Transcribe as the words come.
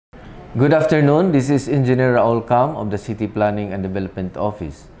Good afternoon, this is Engineer Raoul E of the City Planning and Development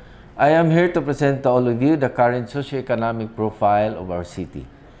Office. I am here to present to all of you the current socioeconomic profile of our city.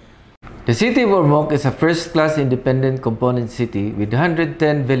 The city of Ormoc is a first-class independent component city with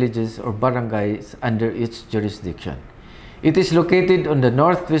 110 villages or barangays under its jurisdiction. It is located on the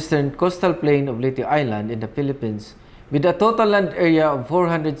northwestern coastal plain of Leyte Island in the Philippines with a total land area of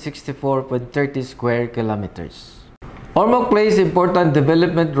 464.30 square kilometers. Ormoc plays important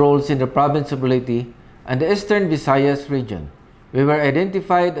development roles in the province of Leyte and the Eastern Visayas region. We were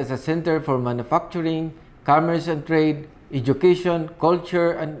identified as a center for manufacturing, commerce and trade, education,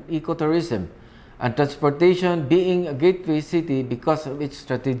 culture and ecotourism, and transportation, being a gateway city because of its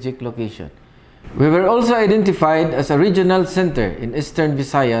strategic location. We were also identified as a regional center in Eastern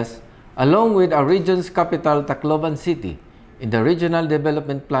Visayas, along with our region's capital Tacloban City in the Regional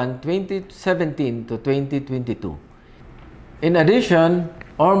Development Plan 2017 to 2022. In addition,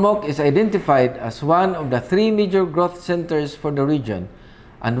 Ormoc is identified as one of the three major growth centers for the region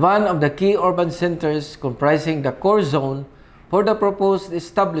and one of the key urban centers comprising the core zone for the proposed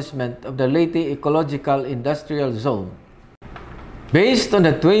establishment of the Leyte Ecological Industrial Zone. Based on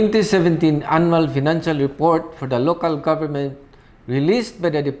the 2017 Annual Financial Report for the local government released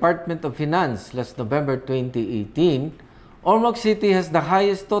by the Department of Finance last November 2018, Ormoc City has the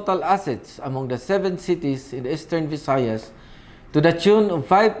highest total assets among the 7 cities in Eastern Visayas to the tune of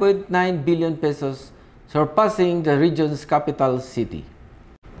 5.9 billion pesos, surpassing the region's capital city.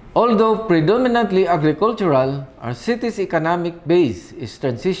 Although predominantly agricultural, our city's economic base is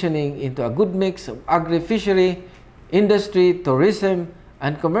transitioning into a good mix of agri-fishery, industry, tourism,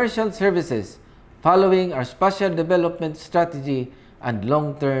 and commercial services following our spatial development strategy and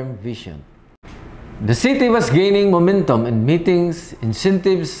long-term vision. The city was gaining momentum in meetings,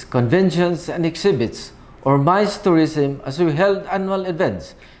 incentives, conventions, and exhibits, or MICE tourism, as we held annual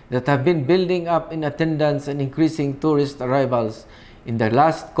events that have been building up in attendance and increasing tourist arrivals in the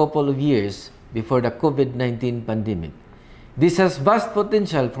last couple of years before the COVID-19 pandemic. This has vast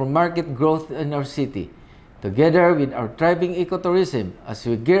potential for market growth in our city, together with our thriving ecotourism as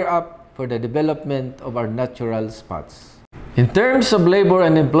we gear up for the development of our natural spots. In terms of labor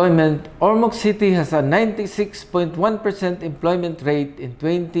and employment, Ormoc City has a 96.1% employment rate in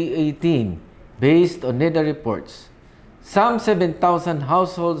 2018 based on NEDA reports. Some 7,000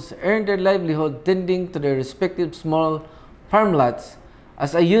 households earn their livelihood tending to their respective small farm lots,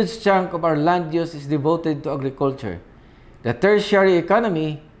 as a huge chunk of our land use is devoted to agriculture. The tertiary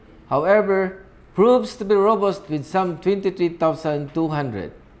economy, however, proves to be robust with some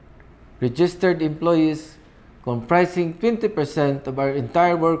 23,200 registered employees comprising 20% of our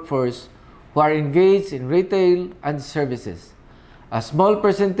entire workforce who are engaged in retail and services. A small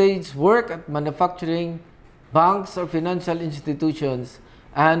percentage work at manufacturing, banks or financial institutions,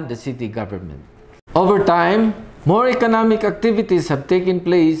 and the city government. Over time, more economic activities have taken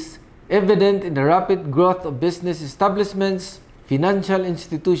place, evident in the rapid growth of business establishments, financial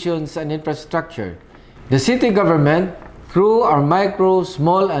institutions, and infrastructure. The city government, through our Micro,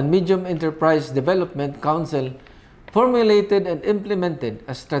 Small, and Medium Enterprise Development Council, formulated and implemented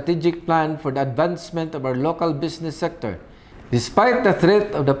a strategic plan for the advancement of our local business sector. Despite the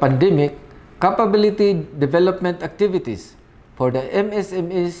threat of the pandemic, capability development activities for the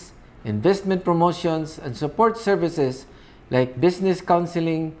MSMEs, investment promotions, and support services like business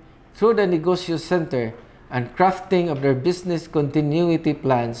counseling through the Negosyo Center and crafting of their business continuity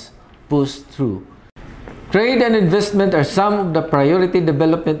plans pushed through. Trade and investment are some of the priority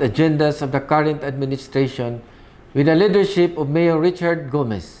development agendas of the current administration with the leadership of Mayor Richard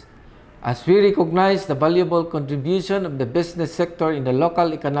Gomez. As we recognize the valuable contribution of the business sector in the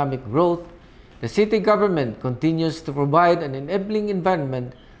local economic growth, the city government continues to provide an enabling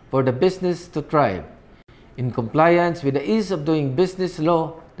environment for the business to thrive. In compliance with the Ease of Doing Business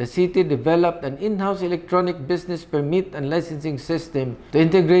law, the city developed an in-house electronic business permit and licensing system to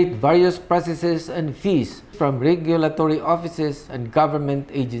integrate various processes and fees from regulatory offices and government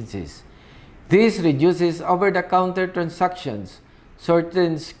agencies. This reduces over-the-counter transactions,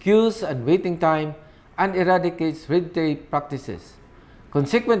 shortens queues and waiting time, and eradicates red tape practices,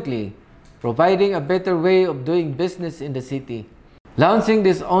 consequently providing a better way of doing business in the city. Launching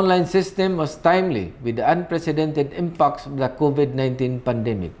this online system was timely with the unprecedented impacts of the COVID-19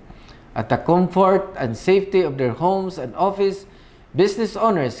 pandemic. At the comfort and safety of their homes and office, business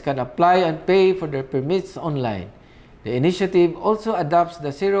owners can apply and pay for their permits online. The initiative also adopts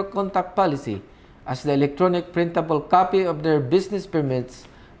the zero-contact policy, as the electronic printable copy of their business permits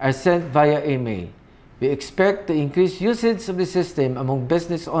are sent via email. We expect to increase usage of the system among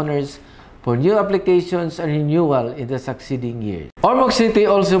business owners for new applications and renewal in the succeeding years. Ormoc City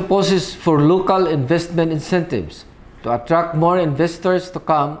also poses for local investment incentives to attract more investors to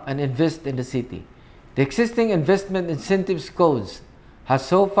come and invest in the city. The existing investment incentives codes has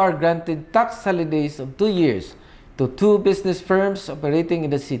so far granted tax holidays of 2 years to 2 business firms operating in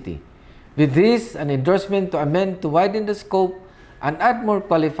the city. With this, an endorsement to amend to widen the scope and add more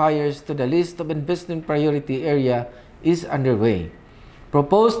qualifiers to the list of investment priority area is underway.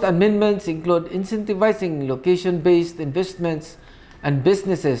 Proposed amendments include incentivizing location-based investments and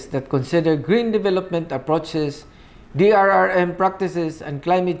businesses that consider green development approaches, DRRM practices, and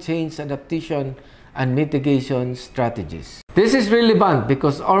climate change adaptation and mitigation strategies. This is relevant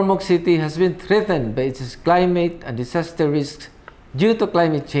because Ormoc City has been threatened by its climate and disaster risks due to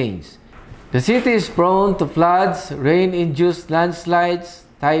climate change. The city is prone to floods, rain-induced landslides,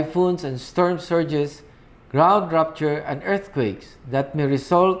 typhoons and storm surges, ground rupture, and earthquakes that may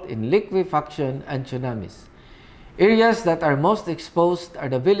result in liquefaction and tsunamis. Areas that are most exposed are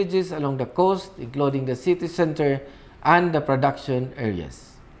the villages along the coast, including the city center and the production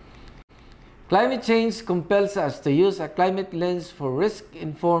areas. Climate change compels us to use a climate lens for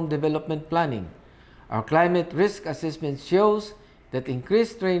risk-informed development planning. Our climate risk assessment shows that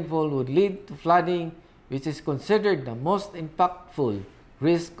increased rainfall would lead to flooding, which is considered the most impactful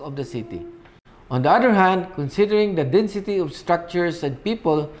risk of the city. On the other hand, considering the density of structures and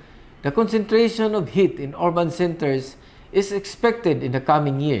people, the concentration of heat in urban centers is expected in the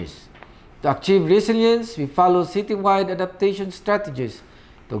coming years. To achieve resilience, we follow citywide adaptation strategies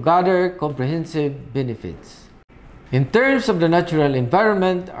to gather comprehensive benefits. In terms of the natural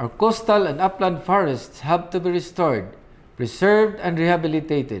environment, our coastal and upland forests have to be restored, preserved, and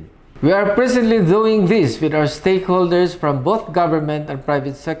rehabilitated. We are presently doing this with our stakeholders from both government and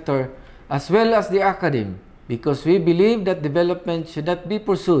private sector, as well as the academy, because we believe that development should not be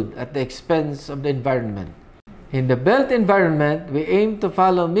pursued at the expense of the environment. In the built environment, we aim to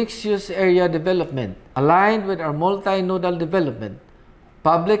follow mixed-use area development, aligned with our multi-nodal development.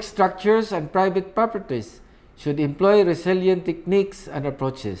 Public structures and private properties should employ resilient techniques and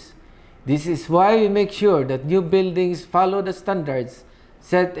approaches. This is why we make sure that new buildings follow the standards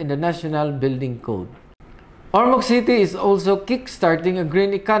set in the National Building Code. Ormoc City is also kickstarting a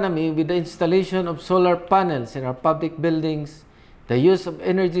green economy with the installation of solar panels in our public buildings, the use of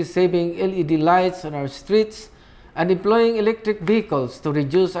energy-saving LED lights on our streets, and employing electric vehicles to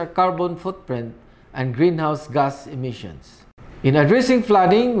reduce our carbon footprint and greenhouse gas emissions. In addressing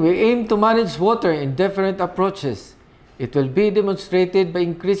flooding, we aim to manage water in different approaches. It will be demonstrated by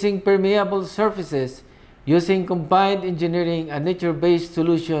increasing permeable surfaces using combined engineering and nature-based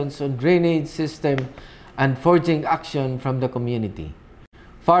solutions on drainage system and forging action from the community.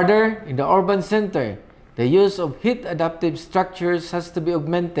 Further, in the urban center, the use of heat-adaptive structures has to be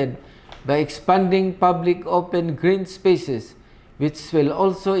augmented by expanding public open green spaces, which will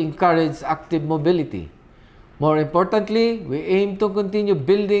also encourage active mobility. More importantly, we aim to continue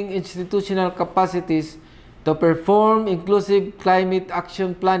building institutional capacities to perform inclusive climate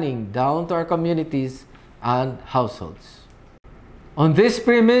action planning down to our communities and households. On this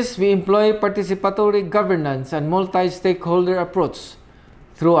premise, we employ participatory governance and multi-stakeholder approach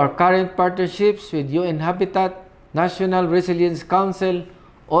through our current partnerships with UN Habitat, National Resilience Council,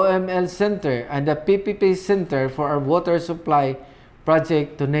 OML Center, and the PPP Center for our water supply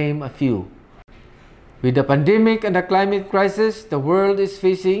project, to name a few. With the pandemic and the climate crisis the world is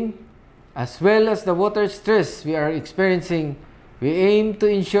facing, as well as the water stress we are experiencing, we aim to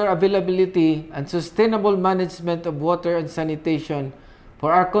ensure availability and sustainable management of water and sanitation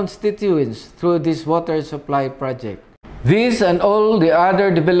for our constituents through this water supply project. These and all the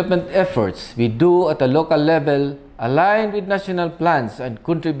other development efforts we do at a local level align with national plans and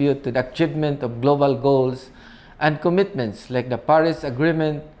contribute to the achievement of global goals and commitments like the Paris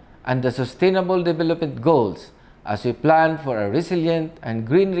Agreement and the Sustainable Development Goals as we plan for a resilient and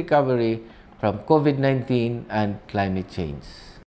green recovery from COVID-19 and climate change.